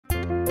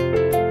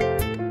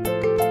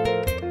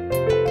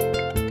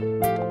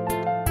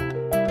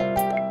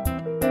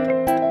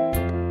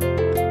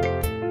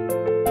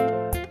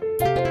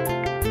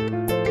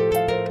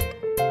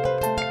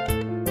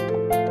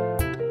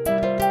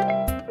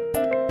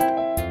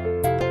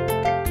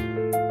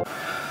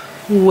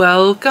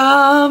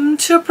Welcome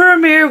to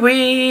Premiere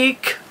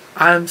Week.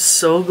 I'm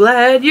so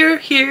glad you're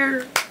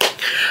here.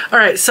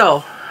 Alright,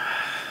 so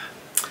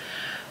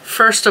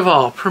first of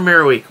all,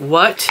 Premiere Week.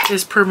 What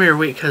is Premiere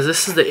Week? Because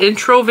this is the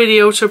intro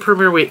video to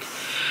Premiere Week.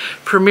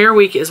 Premiere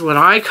Week is when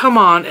I come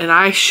on and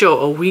I show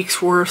a week's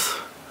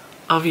worth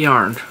of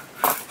yarn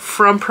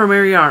from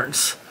Premiere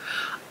Yarns.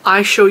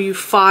 I show you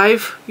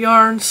 5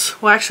 yarns.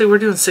 Well, actually, we're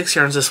doing 6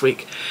 yarns this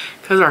week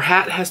because our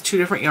hat has 2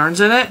 different yarns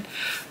in it.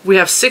 We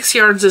have 6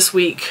 yarns this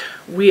week.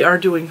 We are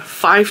doing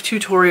 5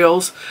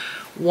 tutorials,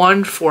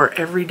 one for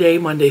every day,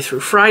 Monday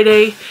through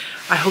Friday.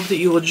 I hope that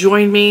you will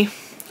join me.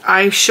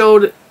 I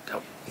showed,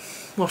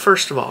 well,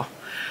 first of all,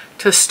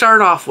 to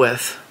start off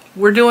with,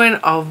 we're doing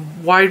a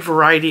wide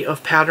variety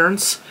of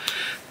patterns.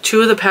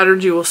 2 of the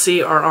patterns you will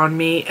see are on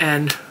me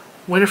and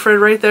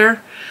Winifred right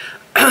there.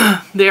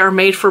 They are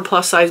made for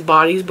plus size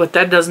bodies, but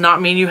that does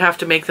not mean you have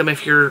to make them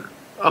if you're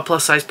a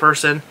plus size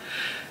person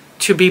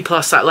to be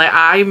plus size. Like,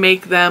 I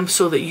make them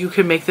so that you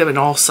can make them in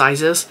all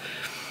sizes.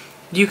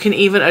 You can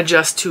even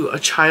adjust to a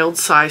child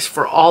size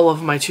for all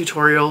of my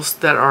tutorials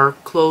that are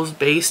clothes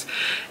based,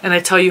 and I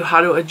tell you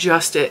how to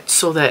adjust it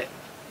so that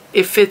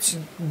it fits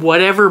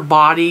whatever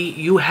body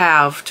you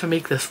have to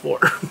make this for.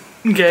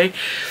 Okay?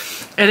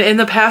 And in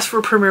the past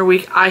for Premiere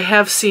Week, I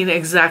have seen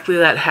exactly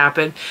that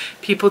happen.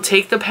 People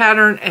take the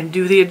pattern and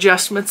do the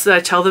adjustments that I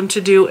tell them to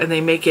do, and they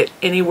make it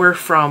anywhere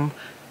from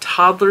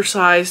toddler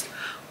sized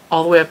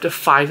all the way up to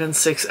 5 and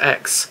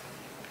 6X.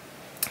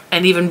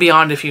 And even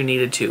beyond if you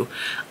needed to.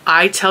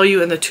 I tell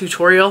you in the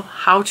tutorial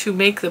how to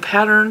make the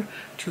pattern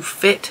to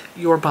fit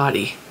your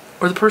body.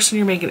 Or the person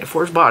you're making it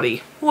for's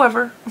body.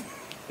 Whoever.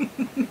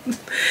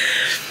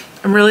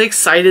 I'm really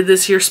excited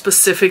this year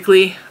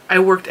specifically. I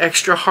worked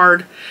extra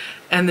hard.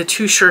 And the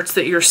 2 shirts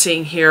that you're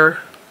seeing here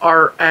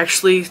are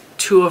actually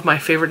 2 of my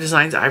favorite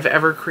designs I've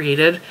ever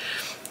created.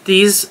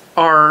 These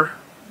are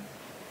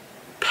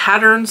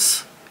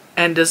patterns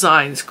and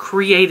designs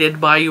created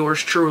by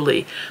yours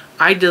truly.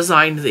 I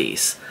designed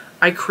these.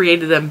 I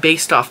created them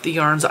based off the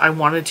yarns I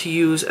wanted to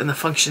use and the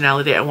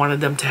functionality I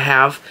wanted them to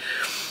have.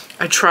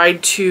 I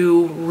tried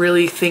to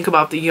really think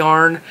about the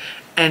yarn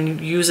and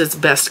use its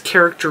best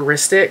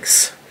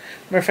characteristics.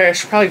 Matter of fact, I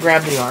should probably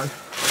grab the yarn.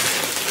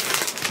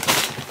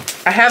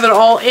 I have it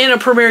all in a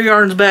Premiere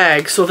Yarns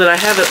bag so that I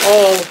have it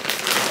all.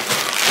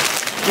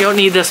 You don't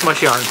need this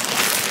much yarn.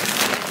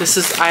 This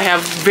is, I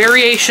have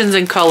variations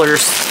in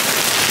colors.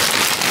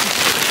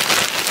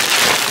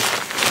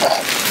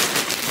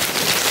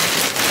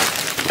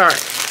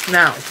 Alright,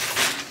 now,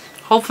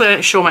 hopefully I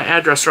didn't show my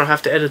address or I'll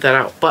have to edit that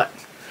out. But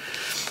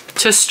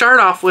to start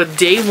off with,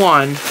 day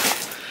 1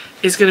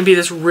 is going to be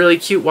this really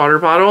cute water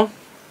bottle.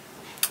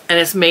 And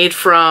it's made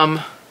from...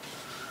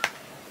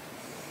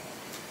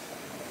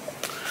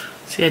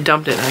 See, I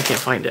dumped it and I can't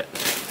find it.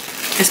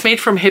 It's made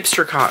from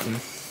Hipster cotton.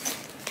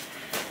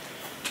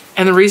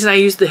 And the reason I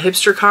use the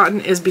Hipster cotton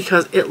is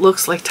because it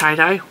looks like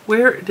tie-dye.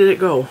 Where did it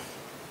go?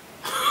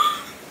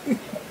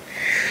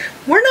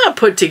 We're not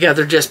put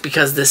together just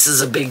because this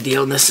is a big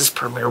deal and this is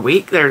Premiere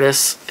Week. There it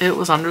is. It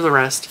was under the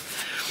rest.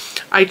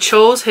 I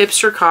chose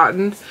Hipster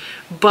cotton,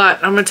 but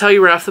I'm going to tell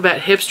you right off the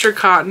bat, Hipster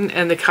cotton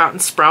and the cotton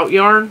sprout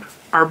yarn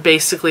are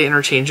basically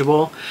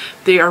interchangeable.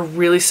 They are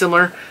really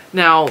similar.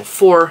 Now,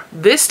 for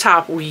this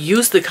top, we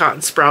use the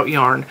cotton sprout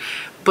yarn,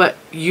 but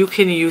you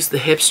can use the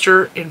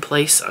Hipster in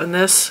place on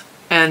this,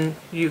 and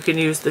you can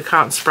use the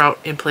cotton sprout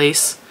in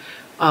place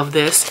of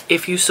this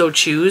if you so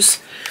choose.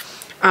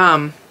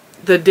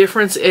 The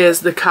difference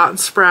is the cotton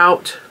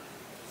sprout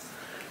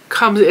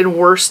comes in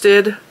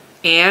worsted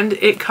and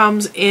it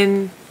comes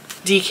in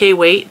DK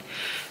weight,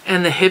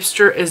 and the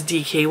Hipster is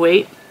DK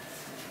weight.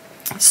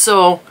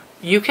 So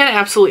you can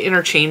absolutely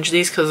interchange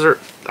these because they're,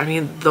 I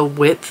mean, the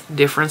width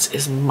difference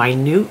is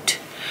minute.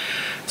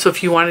 So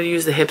if you wanted to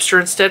use the Hipster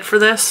instead for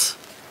this,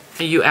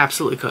 you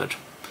absolutely could.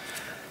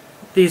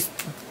 These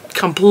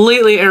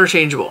completely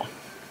interchangeable.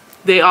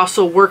 They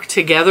also work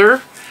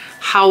together.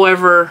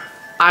 However,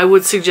 I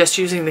would suggest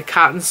using the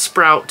cotton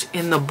sprout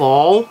in the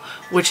ball,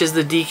 which is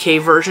the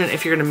DK version,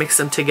 if you're going to mix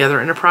them together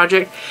in a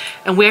project.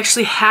 And we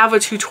actually have a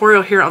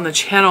tutorial here on the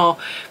channel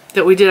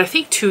that we did, I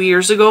think, 2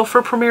 years ago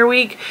for Premiere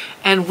Week,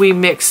 and we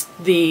mixed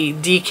the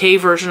DK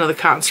version of the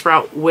cotton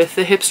sprout with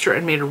the Hipster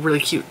and made a really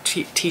cute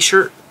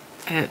t-shirt.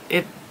 And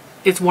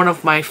it's one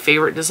of my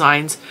favorite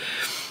designs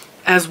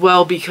as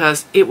well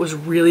because it was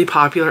really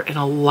popular and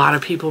a lot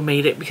of people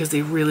made it because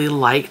they really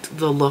liked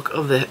the look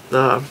of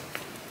the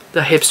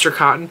Hipster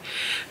cotton.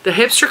 The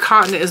Hipster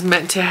cotton is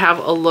meant to have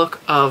a look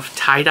of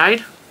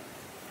tie-dyed,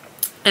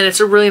 and it's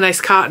a really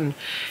nice cotton.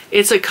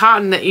 It's a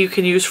cotton that you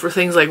can use for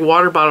things like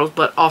water bottles,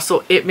 but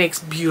also it makes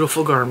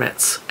beautiful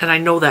garments. And I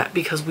know that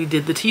because we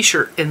did the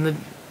t-shirt in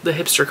the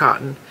Hipster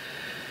cotton.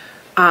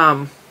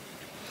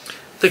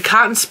 The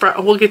cotton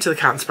sprout, we'll get to the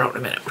cotton sprout in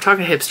a minute. We're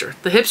talking Hipster.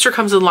 The Hipster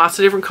comes in lots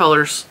of different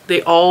colors.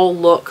 They all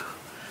look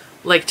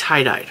like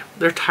tie-dyed.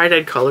 They're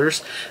tie-dyed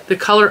colors. The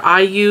color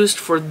I used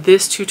for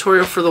this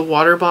tutorial for the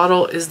water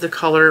bottle is the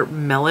color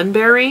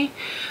Melonberry.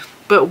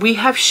 But we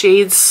have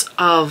shades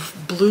of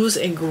blues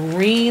and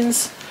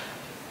greens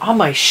on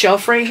my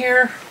shelf right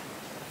here.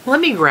 Let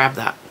me grab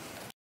that.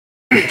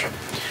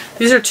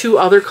 These are two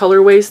other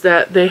colorways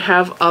that they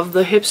have of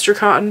the Hipster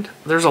cotton.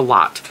 There's a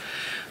lot.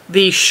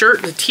 The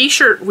shirt, the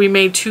t-shirt we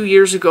made 2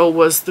 years ago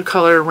was the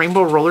color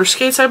Rainbow Roller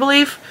Skates, I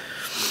believe.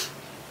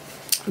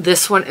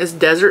 This one is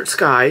Desert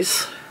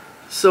Skies.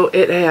 So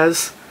it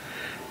has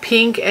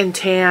pink and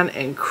tan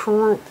and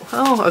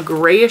a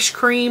grayish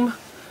cream.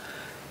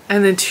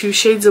 And then 2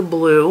 shades of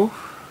blue.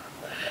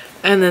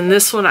 And then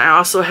this one I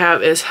also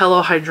have is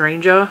Hello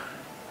Hydrangea.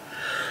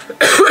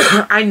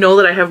 I know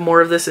that I have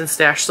more of this in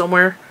stash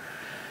somewhere.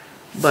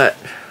 But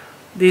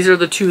these are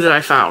the 2 that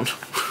I found.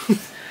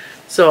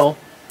 So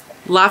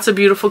lots of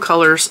beautiful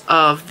colors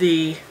of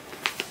the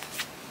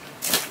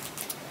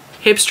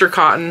Hipster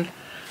cotton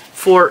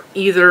for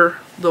either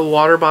the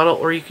water bottle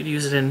or you could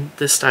use it in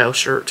this style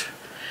shirt.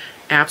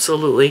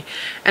 Absolutely.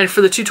 And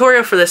for the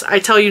tutorial for this, I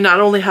tell you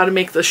not only how to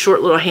make the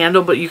short little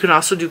handle, but you can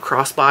also do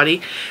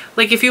crossbody.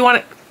 Like if you want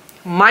it,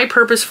 my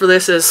purpose for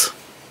this is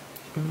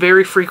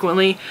very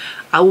frequently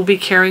I will be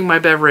carrying my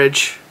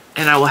beverage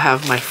and I will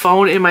have my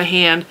phone in my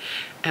hand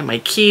and my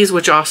keys,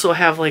 which also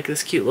have like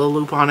this cute little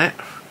loop on it.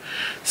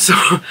 So,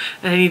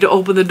 and I need to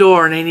open the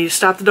door and I need to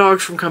stop the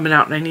dogs from coming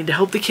out and I need to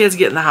help the kids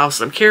get in the house.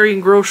 I'm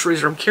carrying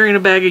groceries or I'm carrying a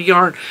bag of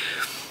yarn.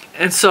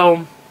 And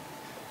so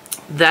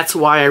that's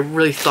why I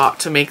really thought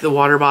to make the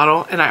water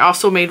bottle. And I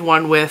also made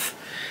one with,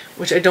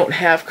 which I don't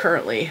have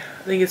currently.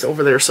 I think it's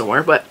over there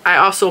somewhere. But I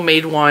also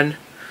made one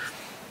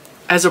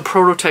as a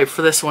prototype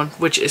for this one,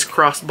 which is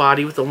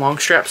crossbody with a long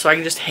strap. So I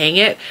can just hang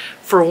it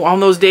for on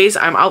those days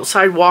I'm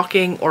outside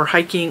walking or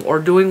hiking or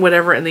doing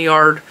whatever in the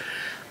yard.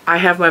 I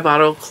have my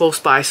bottle close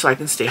by so I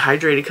can stay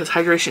hydrated, because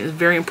hydration is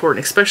very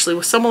important, especially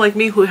with someone like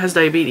me who has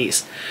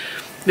diabetes.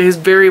 It is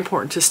very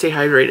important to stay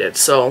hydrated.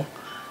 So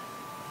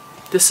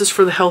this is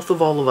for the health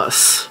of all of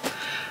us.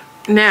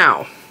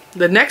 Now,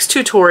 the next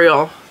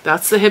tutorial,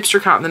 that's the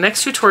Hipster cotton. The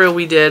next tutorial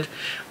we did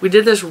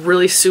this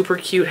really super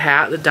cute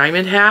hat, the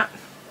diamond hat.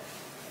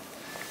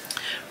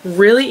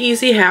 Really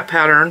easy hat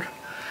pattern.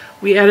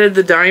 We added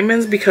the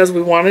diamonds because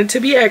we wanted to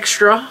be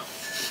extra.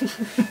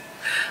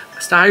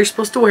 That's not how you're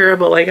supposed to wear it,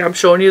 but like I'm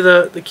showing you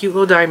the cute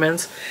little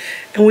diamonds.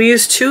 And we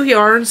used 2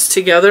 yarns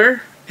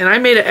together, and I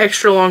made an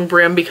extra long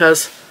brim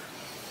because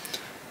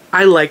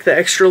I like the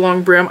extra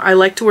long brim. I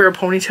like to wear a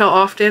ponytail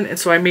often, and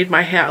so I made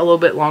my hat a little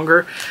bit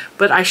longer.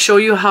 But I show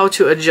you how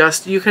to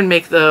adjust. You can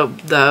make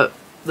the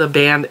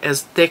band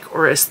as thick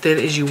or as thin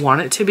as you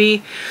want it to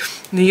be.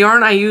 And the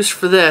yarn I used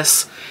for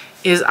this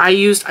is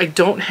I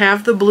don't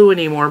have the blue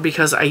anymore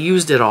because I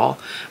used it all.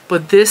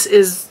 But this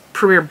is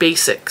Premier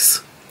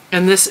Basics.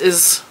 And this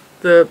is,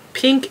 the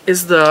pink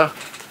is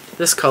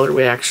this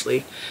colorway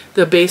actually.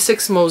 The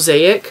Basics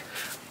Mosaic.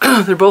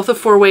 They're both a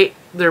 4-weight.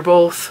 They're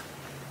both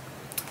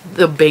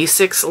the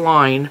Basics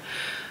line.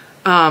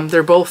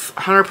 They're both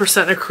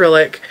 100%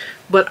 acrylic.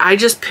 But I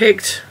just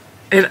picked,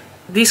 and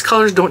these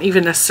colors don't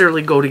even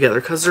necessarily go together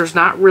because there's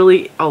not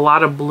really a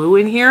lot of blue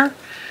in here.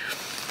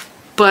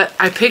 But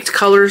I picked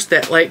colors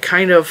that like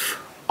kind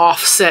of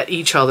offset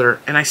each other,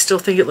 and I still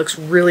think it looks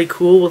really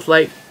cool with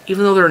like,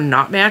 even though they're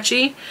not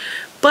matchy.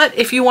 But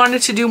if you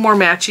wanted to do more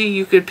matchy,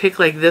 you could pick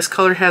like this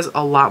color has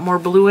a lot more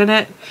blue in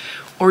it,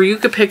 or you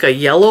could pick a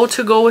yellow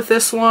to go with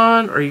this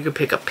one, or you could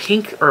pick a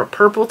pink or a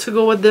purple to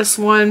go with this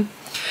one.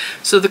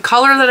 So the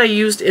color that I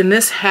used in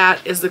this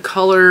hat is the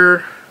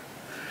color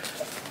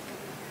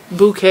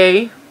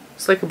Bouquet.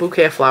 It's like a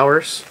bouquet of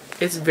flowers.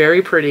 It's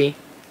very pretty.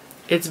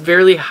 It's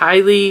very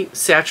highly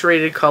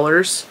saturated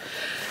colors.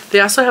 They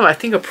also have, I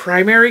think, a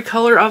primary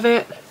color of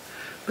it.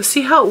 But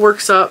see how it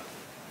works up?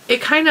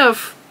 It kind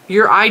of,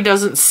 your eye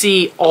doesn't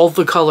see all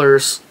the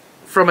colors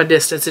from a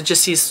distance. It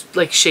just sees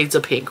like shades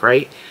of pink,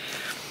 right?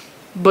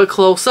 But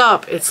close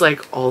up, it's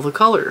like all the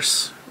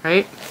colors,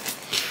 right?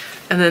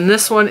 And then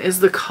this one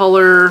is the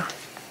color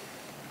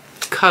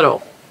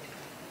Cuddle.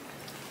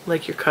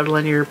 Like you're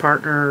cuddling your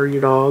partner or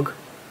your dog.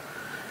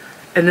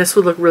 And this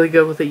would look really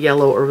good with a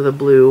yellow or with a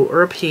blue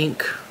or a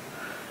pink.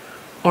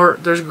 Or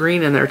there's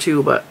green in there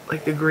too, but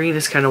like the green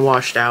is kind of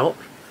washed out.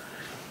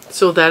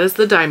 So that is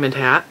the diamond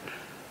hat.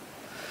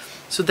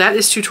 So that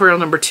is tutorial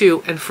number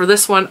 2. And for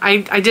this one,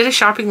 I did a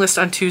shopping list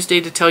on Tuesday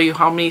to tell you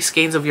how many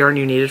skeins of yarn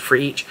you needed for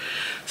each.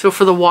 So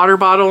for the water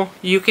bottle,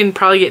 you can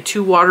probably get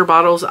 2 water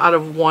bottles out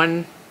of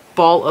 1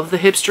 ball of the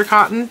Hipster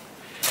cotton.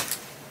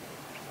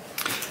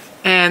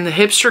 And the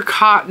Hipster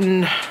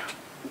cotton,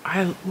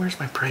 where's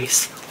my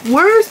price?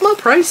 Where's my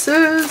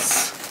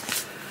prices?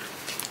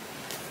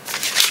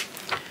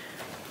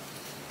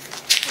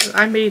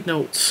 I made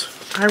notes.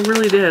 I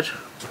really did.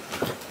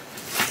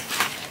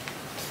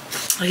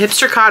 The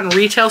Hipster cotton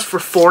retails for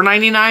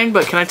 $4.99,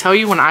 but can I tell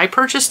you when I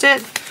purchased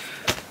it,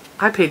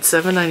 I paid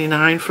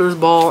 $7.99 for this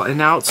ball, and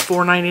now it's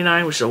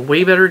 $4.99, which is a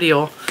way better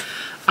deal.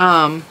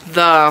 To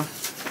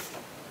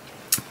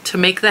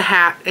make the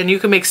hat, and you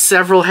can make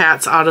several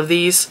hats out of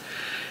these,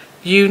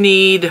 you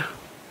need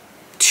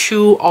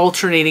 2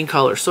 alternating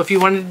colors. So if you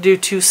wanted to do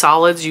 2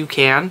 solids, you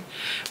can.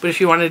 But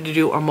if you wanted to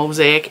do a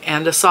mosaic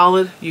and a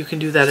solid, you can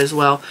do that as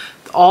well.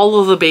 all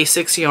of the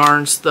Basix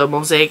yarns, the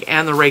mosaic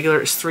and the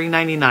regular, is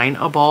 $3.99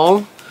 a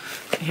ball.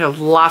 You have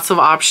lots of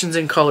options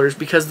in colors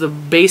because the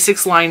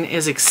Basix line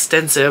is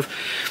extensive.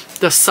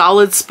 The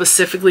solid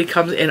specifically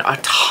comes in a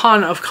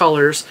ton of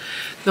colors.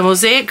 The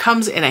mosaic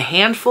comes in a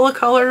handful of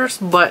colors,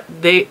 but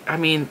I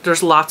mean,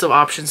 there's lots of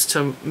options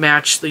to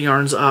match the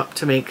yarns up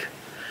to make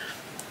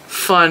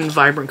fun,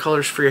 vibrant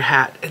colors for your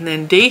hat. And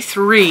then day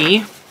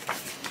 3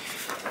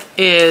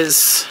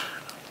 is,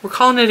 we're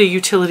calling it a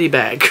utility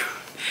bag.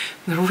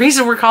 The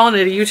reason we're calling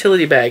it a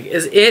utility bag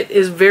is it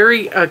is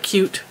very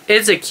cute.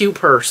 It's a cute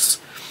purse.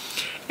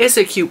 It's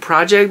a cute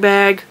project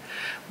bag,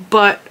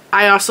 but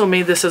I also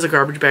made this as a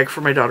garbage bag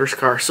for my daughter's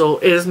car. So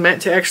it is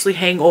meant to actually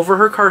hang over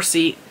her car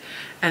seat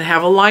and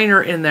have a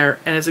liner in there,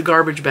 and it's a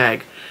garbage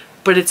bag.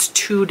 But it's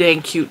too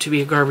dang cute to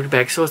be a garbage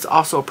bag. So it's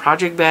also a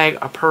project bag,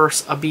 a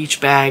purse, a beach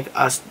bag,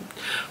 a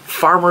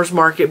farmer's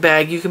market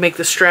bag. You can make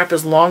the strap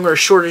as long or as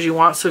short as you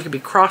want, so it can be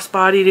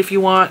cross-bodied if you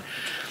want.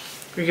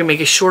 You can make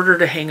it shorter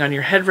to hang on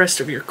your headrest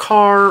of your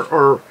car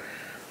or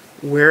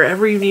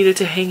wherever you need it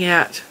to hang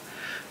at.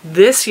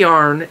 This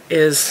yarn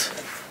is,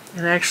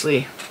 and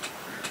actually,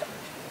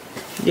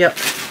 yep,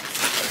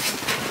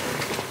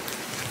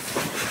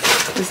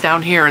 it's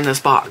down here in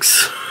this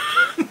box.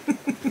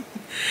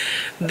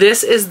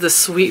 This is the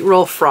Sweet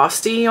Roll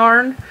Frostie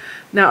yarn.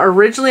 Now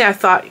originally I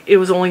thought it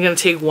was only going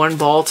to take 1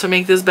 ball to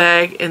make this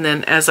bag, and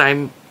then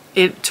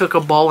it took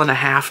 1.5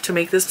 balls to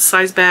make this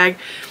size bag.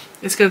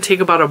 It's going to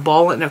take about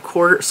 1.25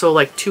 balls, so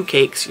like 2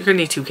 cakes. You're going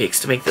to need 2 cakes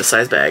to make this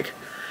size bag.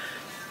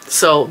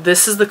 So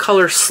this is the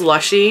color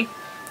Slushy.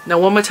 Now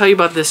what I'm going to tell you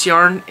about this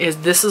yarn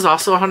is this is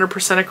also 100%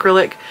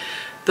 acrylic.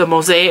 The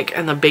mosaic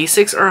and the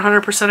Basix are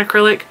 100%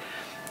 acrylic.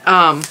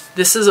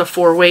 This is a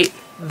 4-weight.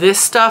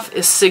 This stuff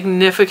is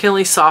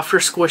significantly softer,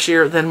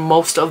 squishier than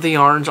most of the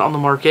yarns on the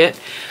market.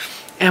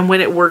 And when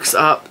it works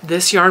up,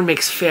 this yarn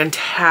makes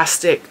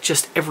fantastic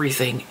just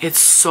everything. It's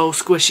so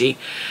squishy.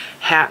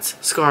 Hats,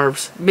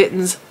 scarves,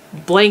 mittens,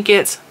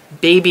 blankets,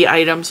 baby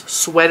items,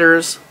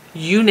 sweaters,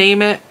 you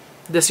name it,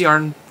 this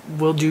yarn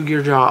will do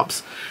your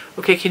jobs.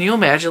 Okay, can you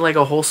imagine like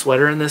a whole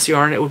sweater in this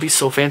yarn? It would be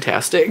so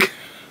fantastic.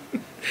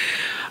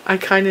 I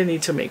kind of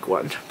need to make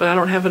one, but I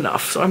don't have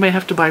enough, so I might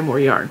have to buy more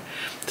yarn.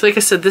 So like I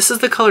said, this is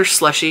the color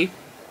Slushy.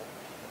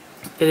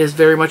 It is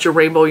very much a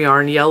rainbow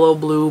yarn, yellow,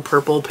 blue,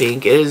 purple,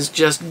 pink. It is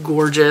just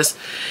gorgeous.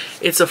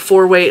 It's a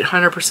 4-weight,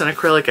 100%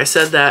 acrylic. I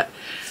said that.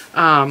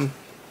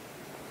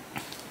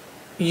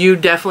 You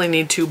definitely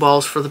need 2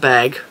 balls for the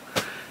bag.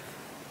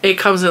 It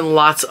comes in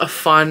lots of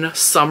fun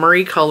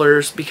summery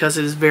colors because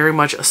it is very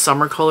much a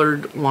summer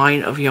colored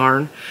line of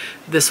yarn.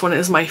 This one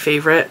is my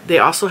favorite. They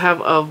also have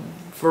a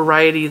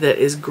variety that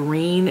is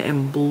green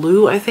and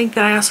blue, I think,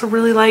 that I also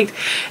really liked.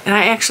 And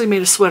I actually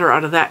made a sweater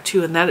out of that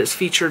too, and that is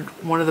featured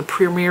one of the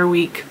Premiere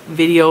Week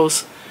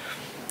videos.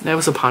 That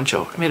was a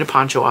poncho. I made a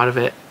poncho out of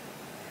it.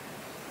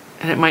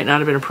 And it might not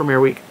have been a Premiere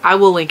Week. I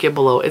will link it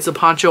below. It's a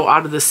poncho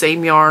out of the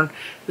same yarn.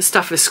 This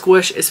stuff is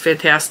squish. It's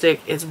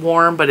fantastic. It's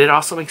warm, but it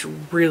also makes a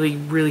really,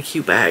 really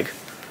cute bag.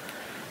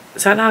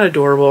 Is that not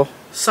adorable?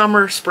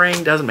 Summer,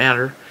 spring, doesn't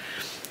matter.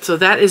 So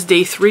that is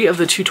day 3 of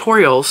the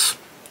tutorials.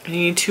 And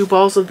you need 2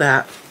 balls of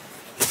that.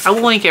 I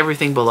will link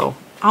everything below.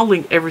 I'll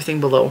link everything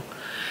below.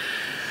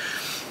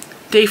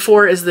 Day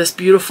 4 is this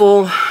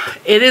beautiful,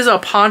 it is a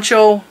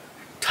poncho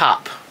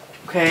top,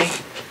 okay?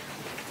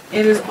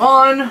 It is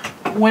on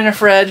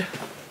Winifred.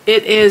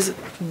 It is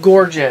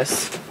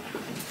gorgeous.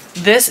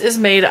 This is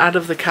made out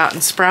of the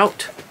cotton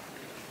sprout,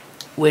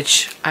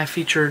 which I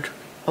featured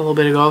a little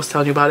bit ago. I was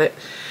telling you about it.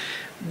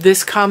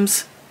 This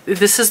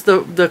is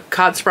the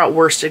cotton sprout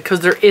worsted, because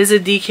there is a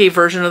DK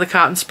version of the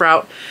cotton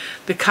sprout.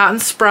 The cotton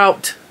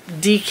sprout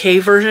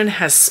DK version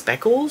has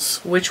speckles,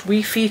 which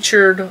we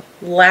featured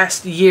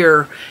last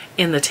year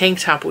in the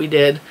tank top we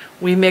did.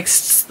 We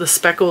mixed the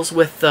speckles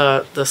with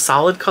the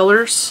solid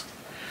colors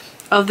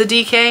of the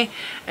DK,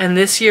 and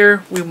this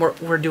year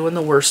we're doing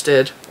the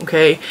worsted.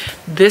 Okay,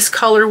 this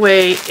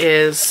colorway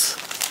is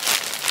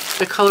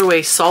the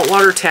colorway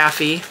Saltwater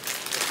Taffy.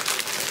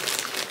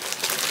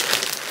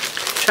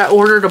 I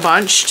ordered a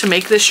bunch to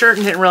make this shirt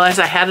and didn't realize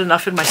I had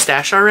enough in my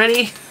stash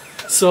already,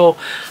 so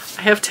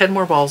I have 10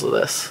 more balls of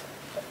this.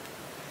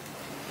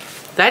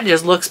 That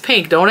just looks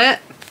pink, don't it?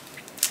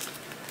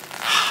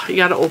 You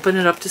gotta open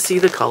it up to see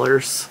the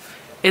colors.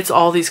 It's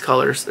all these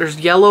colors. There's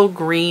yellow,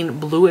 green,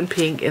 blue, and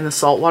pink in the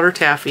Saltwater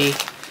Taffy.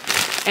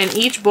 And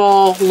each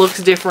ball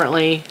looks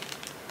differently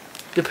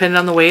depending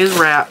on the way it's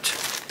wrapped.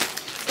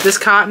 This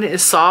cotton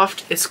is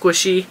soft, it's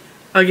squishy.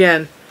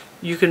 Again,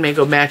 you can make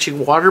a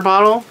matching water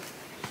bottle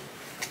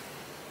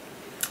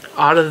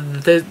out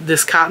of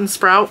this cotton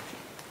sprout,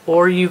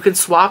 or you can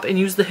swap and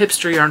use the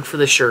Hipster yarn for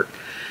this shirt.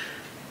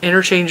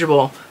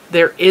 Interchangeable.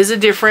 There is a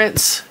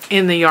difference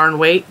in the yarn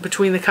weight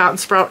between the cotton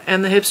sprout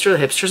and the Hipster.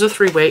 The Hipster's a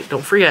 3-weight,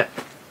 don't forget.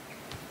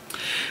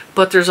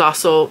 But there's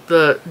also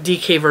the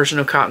DK version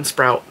of cotton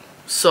sprout.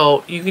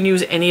 So you can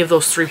use any of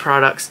those 3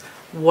 products.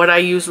 What I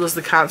used was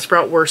the cotton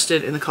sprout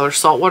worsted in the color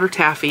Saltwater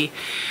Taffy.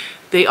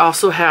 They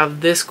also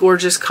have this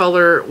gorgeous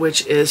color,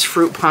 which is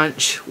Fruit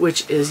Punch,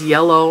 which is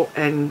yellow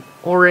and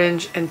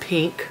orange and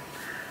pink.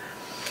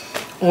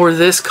 Or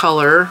this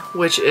color,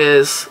 which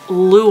is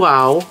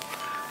Luau,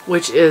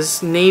 which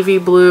is navy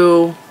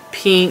blue,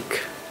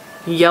 pink,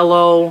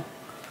 yellow,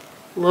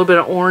 a little bit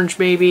of orange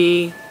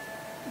maybe,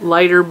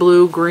 lighter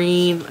blue,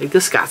 green. Like,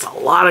 this got a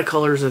lot of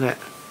colors in it.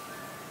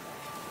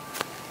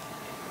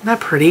 Isn't that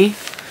pretty?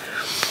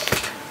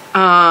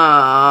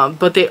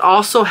 But they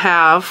also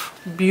have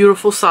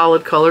beautiful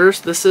solid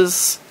colors. This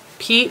is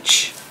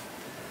peach,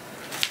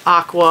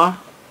 aqua,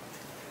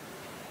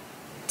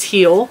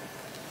 teal.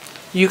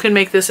 You can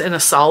make this in a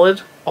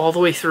solid all the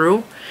way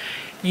through.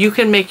 You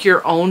can make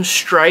your own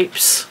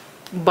stripes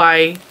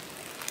by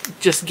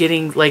just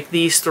getting like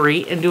these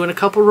three and doing a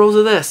couple rows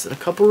of this, and a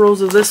couple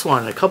rows of this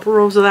one, a couple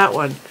rows of that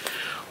one.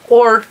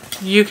 Or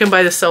you can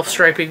buy the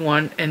self-striping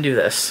one and do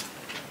this.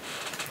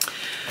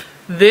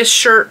 This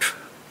shirt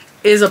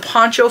is a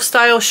poncho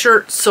style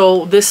shirt,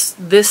 so this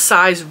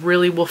size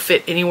really will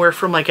fit anywhere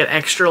from like an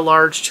extra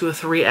large to a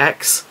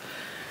 3X.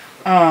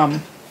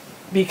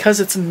 Because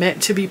it's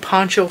meant to be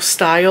poncho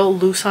style,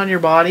 loose on your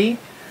body.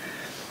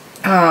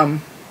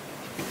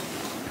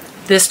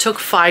 This took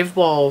 5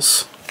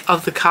 balls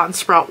of the Cotton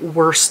Sprout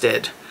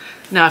worsted.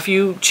 Now if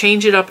you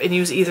change it up and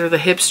use either the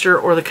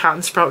Hipster or the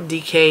Cotton Sprout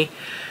DK,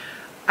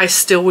 I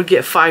still would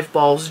get 5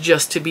 balls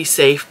just to be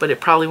safe, but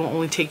it probably won't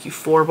only take you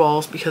 4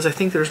 balls because I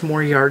think there's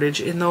more yardage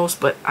in those,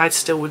 but I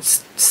still would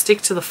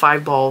stick to the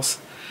 5 balls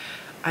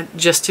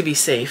just to be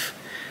safe.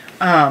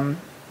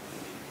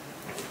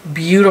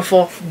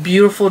 Beautiful,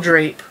 beautiful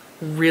drape.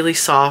 Really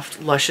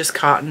soft, luscious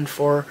cotton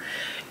for...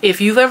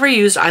 If you've ever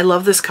used... I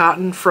love this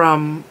cotton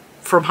from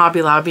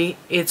Hobby Lobby.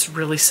 It's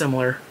really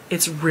similar.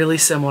 It's really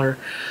similar.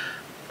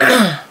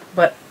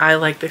 But I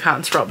like the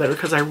Cotton Sprout better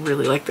because I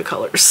really like the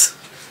colors.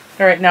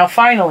 Alright, now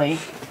finally,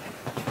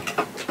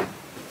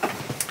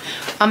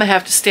 I'm going to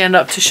have to stand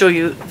up to show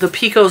you the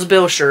Pico's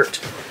Bill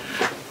shirt.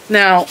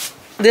 Now,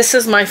 this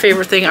is my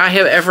favorite thing I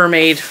have ever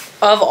made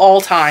of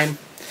all time.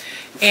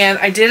 And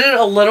I did it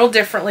a little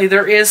differently.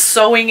 There is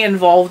sewing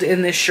involved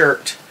in this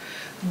shirt.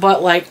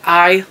 But like,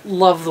 I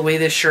love the way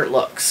this shirt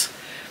looks.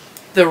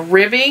 The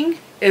ribbing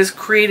is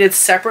created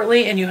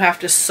separately and you have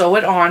to sew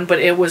it on, but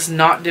it was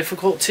not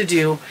difficult to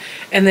do.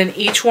 And then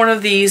each one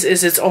of these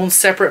is its own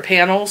separate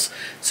panels.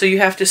 So you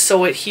have to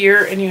sew it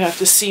here and you have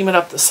to seam it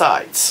up the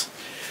sides.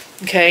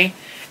 Okay?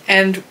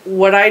 And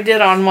what I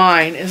did on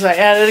mine is I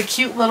added a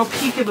cute little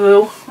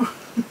peekaboo.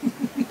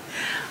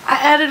 I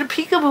added a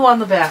peekaboo on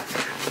the back.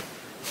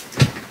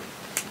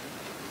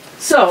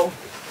 So,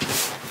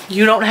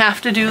 you don't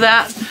have to do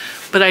that,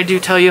 but I do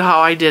tell you how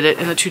I did it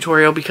in the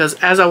tutorial because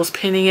as I was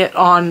pinning it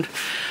on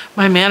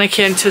my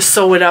mannequin to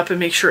sew it up and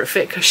make sure it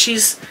fit, because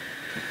she's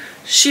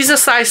a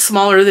size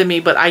smaller than me,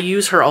 but I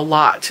use her a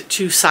lot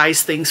to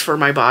size things for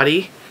my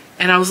body.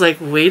 And I was like,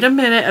 wait a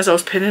minute, as I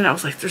was pinning, I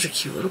was like, there's a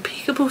cute little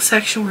peekaboo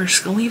section, we're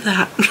just gonna leave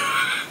that.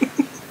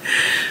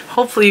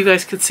 Hopefully you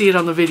guys could see it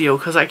on the video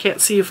because I can't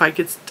see I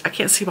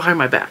can't see behind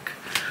my back.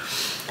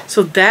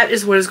 So that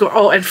is what is going.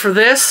 Oh, and for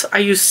this, I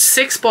used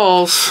 6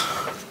 balls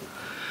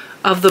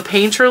of the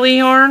Painterly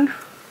yarn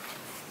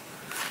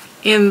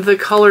in the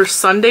color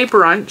Sunday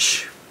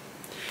Brunch.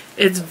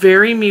 It's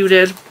very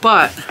muted,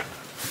 but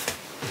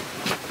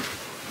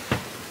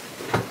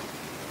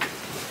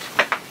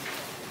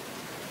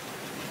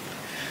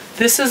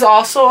this is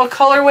also a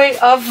colorway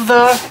of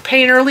the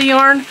Painterly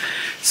yarn.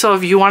 So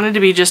if you wanted to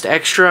be just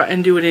extra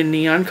and do it in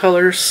neon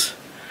colors,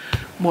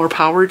 more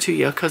power to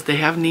you because they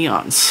have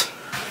neons.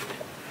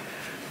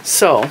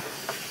 So,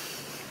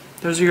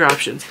 those are your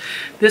options.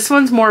 This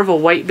one's more of a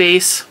white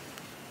base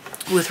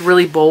with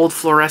really bold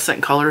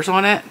fluorescent colors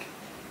on it.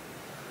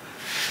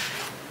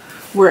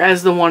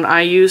 Whereas the one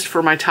I used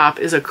for my top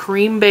is a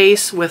cream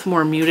base with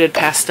more muted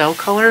pastel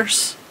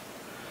colors.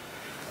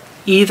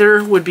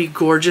 Either would be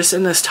gorgeous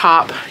in this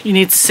top. You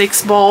need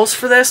 6 balls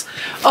for this.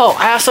 Oh,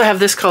 I also have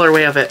this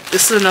colorway of it.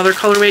 This is another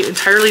colorway,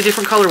 entirely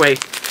different colorway.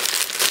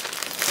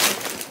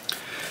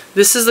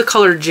 This is the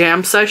color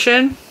Jam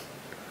Session.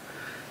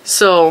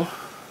 So,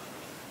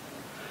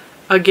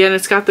 again,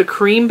 it's got the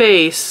cream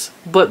base,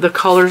 but the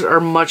colors are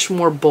much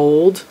more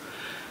bold.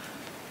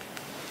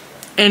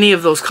 Any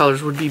of those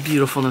colors would be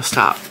beautiful in this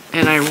top.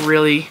 And I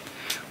really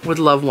would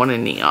love one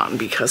in neon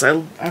because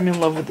I'm in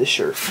love with this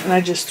shirt. And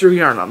I just threw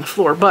yarn on the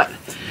floor. But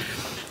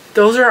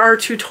those are our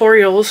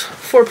tutorials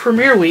for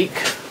Premiere Week.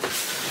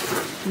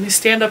 Let me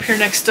stand up here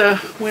next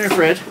to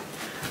Winifred.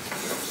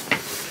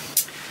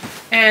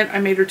 And I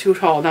made her too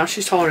tall. Now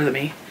she's taller than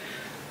me.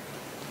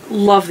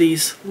 Love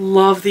these.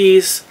 Love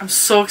these. I'm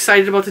so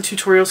excited about the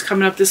tutorials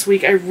coming up this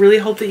week. I really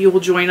hope that you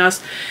will join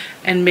us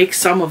and make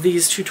some of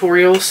these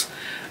tutorials.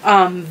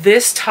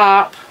 This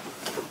top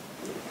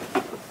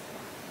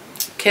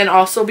can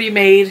also be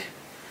made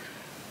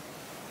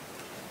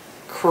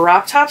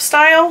crop top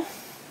style.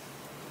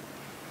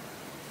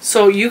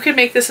 So you can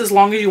make this as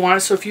long as you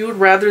want. So if you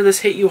would rather this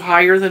hit you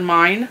higher than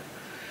mine,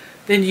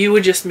 then you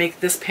would just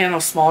make this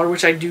panel smaller,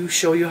 which I do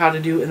show you how to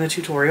do in the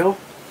tutorial.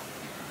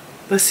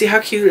 Let's see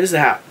how cute is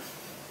that.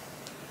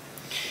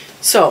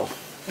 So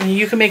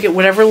you can make it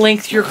whatever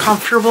length you're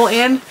comfortable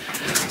in.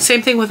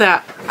 Same thing with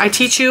that. I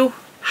teach you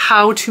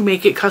how to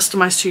make it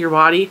customized to your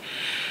body,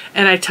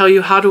 and I tell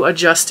you how to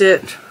adjust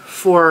it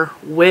for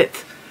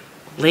width,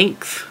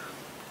 length,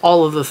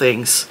 all of the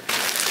things.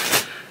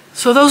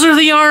 So those are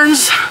the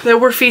yarns that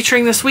we're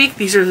featuring this week.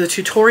 These are the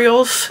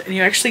tutorials, and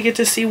you actually get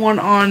to see one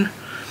on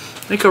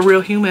like a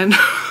real human.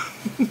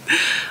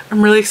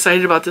 I'm really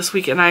excited about this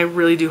week, and I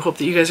really do hope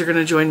that you guys are going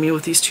to join me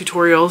with these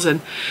tutorials.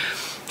 And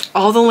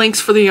all the links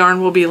for the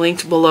yarn will be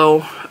linked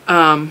below.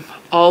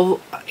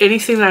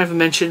 Anything that I've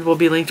mentioned will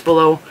be linked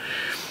below.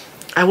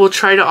 I will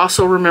try to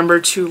also remember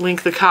to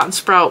link the Cotton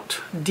Sprout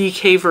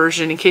DK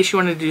version in case you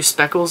want to do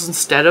speckles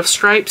instead of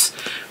stripes,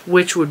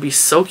 which would be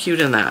so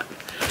cute in that.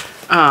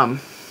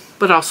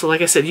 But also,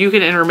 like I said, you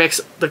can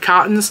intermix the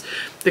cottons,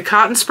 the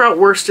Cotton Sprout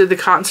worsted, the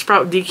Cotton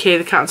Sprout DK,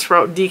 the Cotton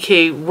Sprout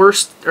DK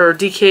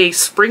DK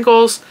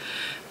sprinkles,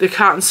 the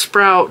Cotton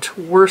Sprout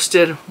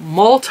worsted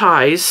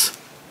multis,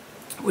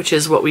 which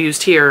is what we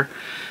used here,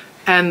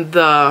 and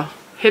the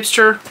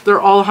Hipster. They're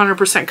all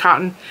 100%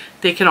 cotton.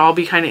 They can all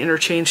be kind of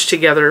interchanged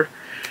together.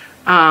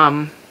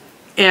 And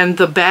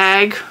the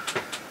bag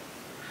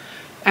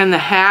and the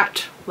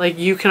hat, like,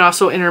 you can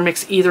also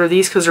intermix either of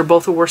these because they're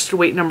both a worsted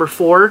weight number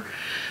 4.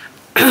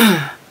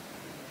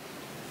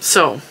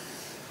 So,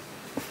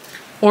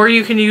 or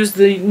you can use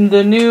the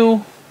new,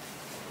 you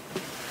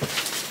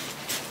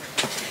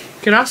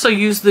can also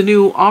use the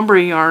new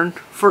ombre yarn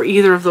for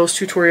either of those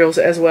tutorials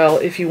as well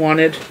if you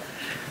wanted,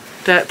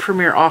 that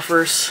Premier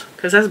offers,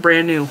 because that's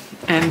brand new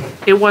and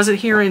it wasn't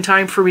here in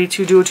time for me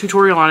to do a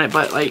tutorial on it,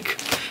 but like,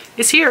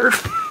 it's here.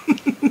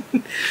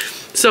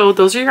 So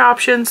those are your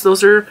options.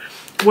 Those are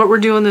what we're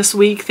doing this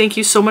week. Thank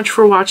you so much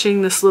for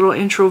watching this little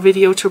intro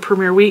video to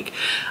Premier Week.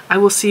 I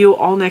will see you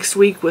all next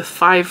week with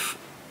 5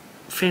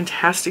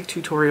 fantastic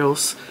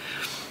tutorials.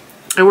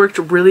 I worked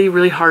really,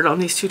 really hard on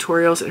these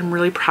tutorials, and I'm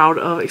really proud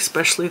of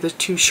especially the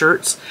 2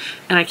 shirts,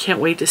 and I can't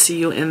wait to see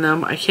you in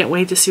them. I can't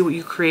wait to see what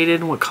you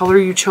created and what color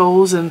you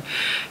chose, and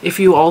if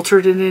you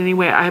altered it in any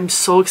way. I'm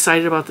so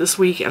excited about this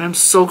week, and I'm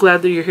so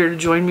glad that you're here to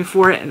join me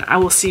for it, and I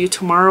will see you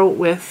tomorrow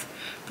with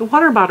the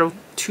water bottle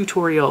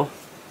tutorial.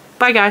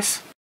 Bye,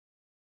 guys.